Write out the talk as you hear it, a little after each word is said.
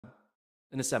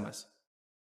in the semis.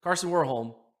 Karsten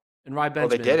Warholm and Rai Oh,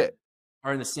 they did Benjamin it.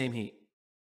 are in the same heat.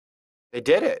 They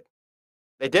did it.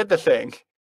 They did the thing.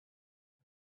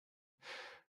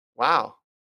 Wow.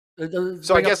 So I Bring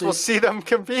up guess we'll the. see them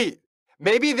compete.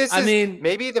 Maybe this I is mean,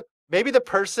 maybe the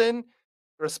person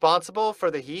responsible for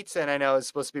the heats, and I know it's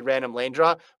supposed to be random lane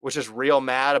draw, was just real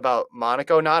mad about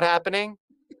Monaco not happening.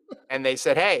 And they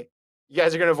said, hey, you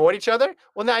guys are going to avoid each other?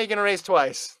 Well, now you're going to race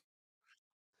twice.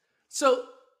 so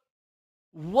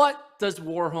what does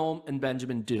Warholm and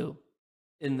Benjamin do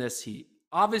in this heat?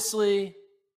 Obviously,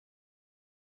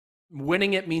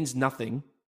 winning it means nothing,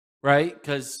 right?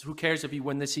 Because who cares if you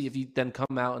win this heat if you then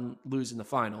come out and lose in the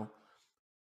final?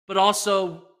 But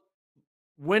also,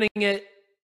 winning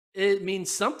it means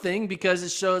something because it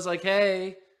shows like,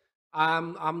 hey,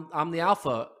 I'm the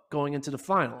alpha going into the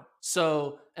final.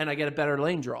 So, and I get a better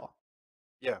lane draw.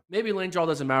 Yeah. Maybe lane draw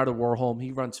doesn't matter to Warholm.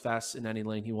 He runs fast in any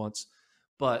lane he wants.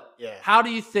 But Yeah. how do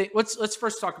you think? Let's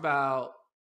first talk about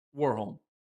Warholm.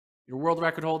 You're a world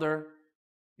record holder.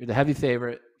 You're the heavy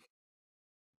favorite.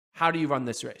 How do you run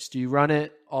this race? Do you run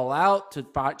it all out to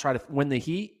try to win the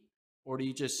heat, or do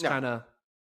you just No. kind of?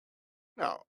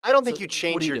 No. I don't think So you what do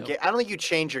change you your do? game. I don't think you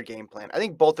change your game plan. I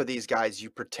think both of these guys, you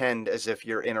pretend as if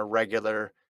you're in a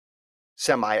regular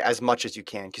semi as much as you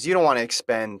can because you don't want to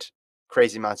expend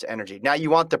crazy amounts of energy. Now you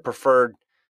want the preferred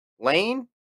lane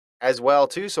as well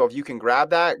too. So if you can grab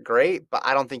that, great. But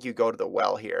I don't think you go to the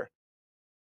well here.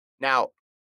 Now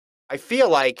I feel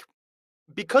like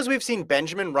because we've seen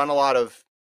Benjamin run a lot of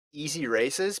easy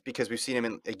races because we've seen him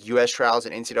in like US trials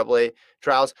and NCAA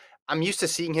trials, I'm used to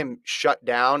seeing him shut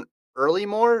down early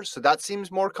more. So that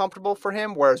seems more comfortable for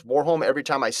him. Whereas Warholm, every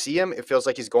time I see him, it feels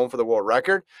like he's going for the world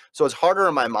record. So it's harder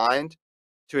in my mind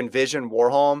to envision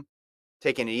Warholm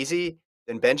taking it easy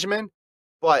than Benjamin.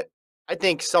 But I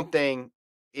think something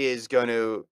is going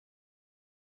to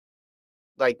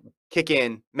like kick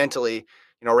in mentally,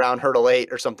 around hurdle 8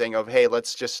 or something of, hey,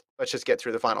 let's just get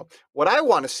through the final. What I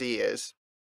want to see is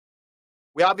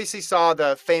we obviously saw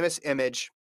the famous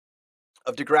image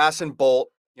of DeGrasse and Bolt,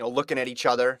 looking at each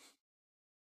other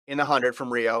in the 100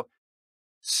 from Rio.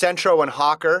 Centro and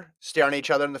Hawker staring at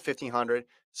each other in the 1500.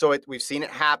 So we've seen it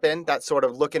happen, that sort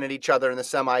of looking at each other in the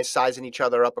semis, sizing each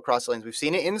other up across the lanes. We've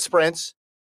seen it in the sprints.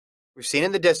 We've seen it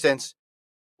in the distance.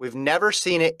 We've never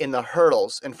seen it in the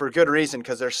hurdles, and for good reason,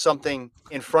 because there's something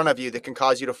in front of you that can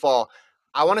cause you to fall.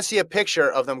 I want to see a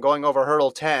picture of them going over hurdle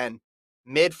 10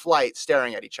 mid-flight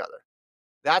staring at each other.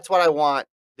 That's what I want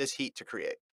this heat to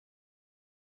create.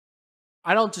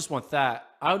 I don't just want that.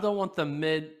 I don't want them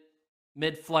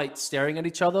mid-flight staring at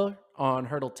each other on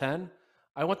hurdle 10.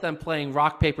 I want them playing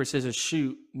rock paper scissors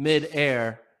shoot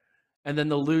mid-air, and then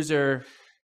the loser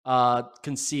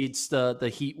concedes the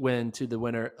heat win to the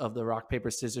winner of the rock paper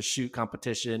scissors shoot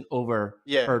competition over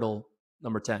Yeah, hurdle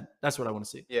number 10. That's what I want to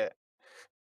see. yeah.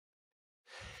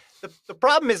 The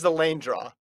problem is the lane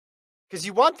draw, because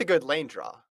you want the good lane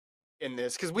draw in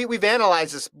this, because we've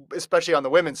analyzed this, especially on the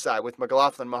women's side with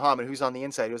McLaughlin Muhammad, who's on the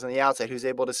inside, who's on the outside, who's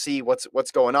able to see what's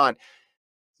going on.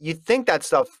 You think that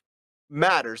stuff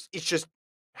matters. It's just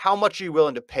how much are you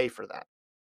willing to pay for that?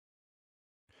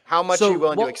 How much are you So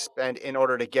willing to what? expend in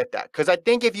order to get that? Because I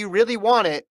think if you really want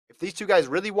it, if these two guys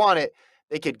really want it,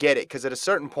 they could get it. Because at a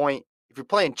certain point, if you're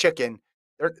playing chicken,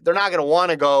 they're not going to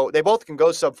want to go. They both can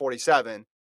go sub 47,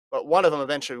 but one of them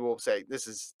eventually will say, "This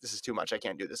is too much. I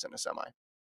can't do this in a semi."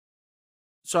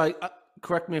 So I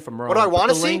correct me if I'm What do I wrong, but want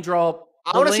to see? I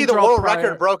the want to see lane the draw world record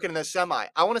prior. broken in the semi.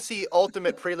 I want to see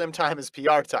ultimate prelim time as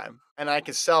PR time, and I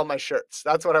can sell my shirts.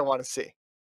 That's what I want to see.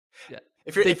 Yeah,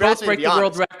 If they you're both asking me to break be the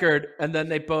world honest, record, and then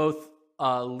they both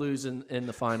lose in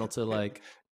the final to like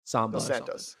Samba Dos or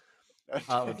something, Santos.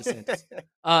 or DeSantis.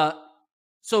 Uh,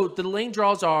 so the lane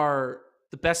draws are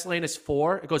the best lane is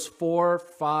 4. It goes 4,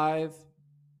 5,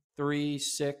 3,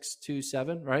 6, 2,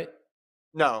 7. Right?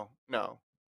 No,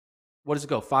 What does it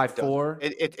go? 5, it doesn't. 4.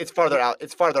 It's farther out.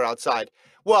 It's farther outside.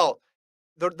 Well,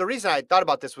 the reason I thought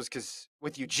about this was because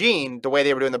with Eugene, the way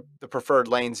they were doing the preferred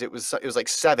lanes, it was like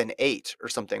 7-8 or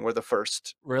something. Were the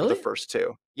Really? first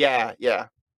two. Yeah, yeah.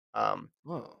 Um,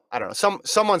 Oh. I don't know.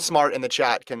 Someone smart in the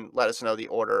chat can let us know the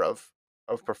order of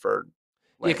preferred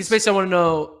Yeah, because lanes. basically I want to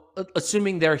know,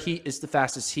 assuming their heat is the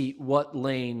fastest heat, what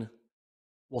lane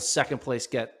will second place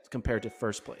get compared to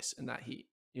first place in that heat?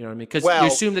 You know what I mean? Because you Well,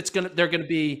 assume they're gonna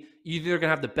be either gonna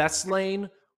have the best lane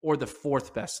or the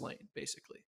fourth best lane,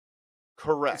 basically. Is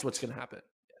what's correct, gonna happen.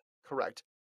 correct.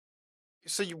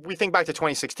 So we think back to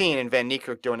 2016 and Van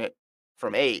Niekerk doing it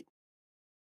from 8,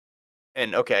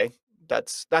 and okay,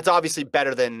 that's obviously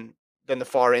better than the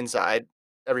far inside.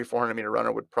 Every 400-meter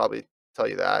runner would probably tell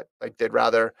you that. Like they'd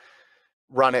rather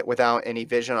run it without any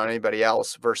vision on anybody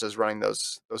else versus running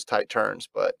those tight turns.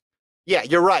 But yeah,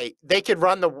 you're right. They could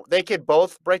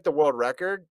both break the world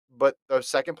record, but the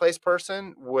second place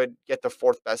person would get the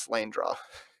fourth best lane draw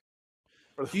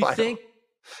for the Do you final, think?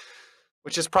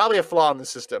 which is probably a flaw in the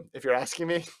system. If you're asking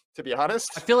me, to be I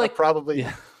honest, feel that like probably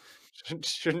yeah.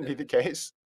 shouldn't be the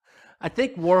case. I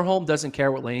think Warholm doesn't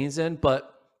care what lane he's in,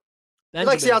 but He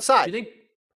likes the Benjamin, outside.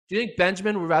 do you think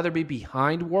Benjamin would rather be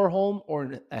behind Warholm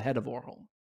or ahead of Warholm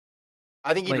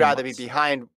I think he'd lane rather be wise?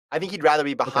 behind. I think he'd rather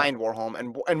be Okay. behind Warholm,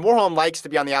 and Warholm likes to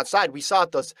be on the outside. We saw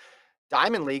at those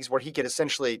diamond leagues where he could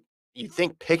essentially, you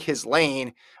think, pick his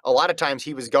lane. A lot of times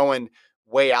he was going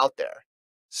way out there,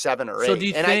 7 or So do 8.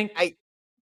 you And think I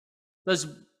does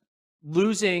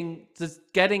does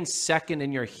getting second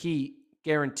in your heat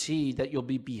guarantee that you'll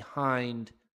be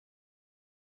behind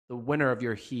the winner of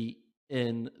your heat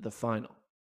in the final?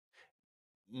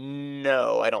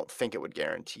 no, I don't think it would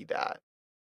guarantee that.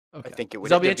 I Okay. think it Because would.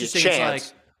 that'll be There'd be a interesting. It's like,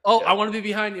 chance. oh, I Yeah, want to be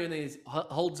behind you, and then he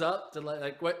holds up to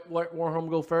like what Warholm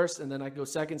go first, and then I go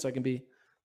second, so I can be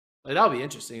like that'll be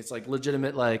interesting. It's like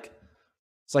legitimate, like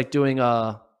it's like doing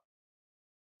a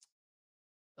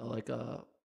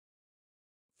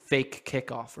fake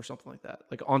kickoff or something like that,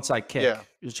 like onside yeah, kick.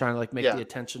 You're trying to like make yeah, the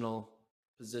attentional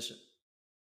position,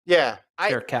 yeah.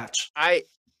 fair catch. I,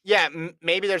 yeah.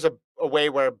 Maybe there's a way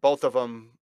where both of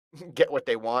them get what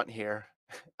they want here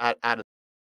out of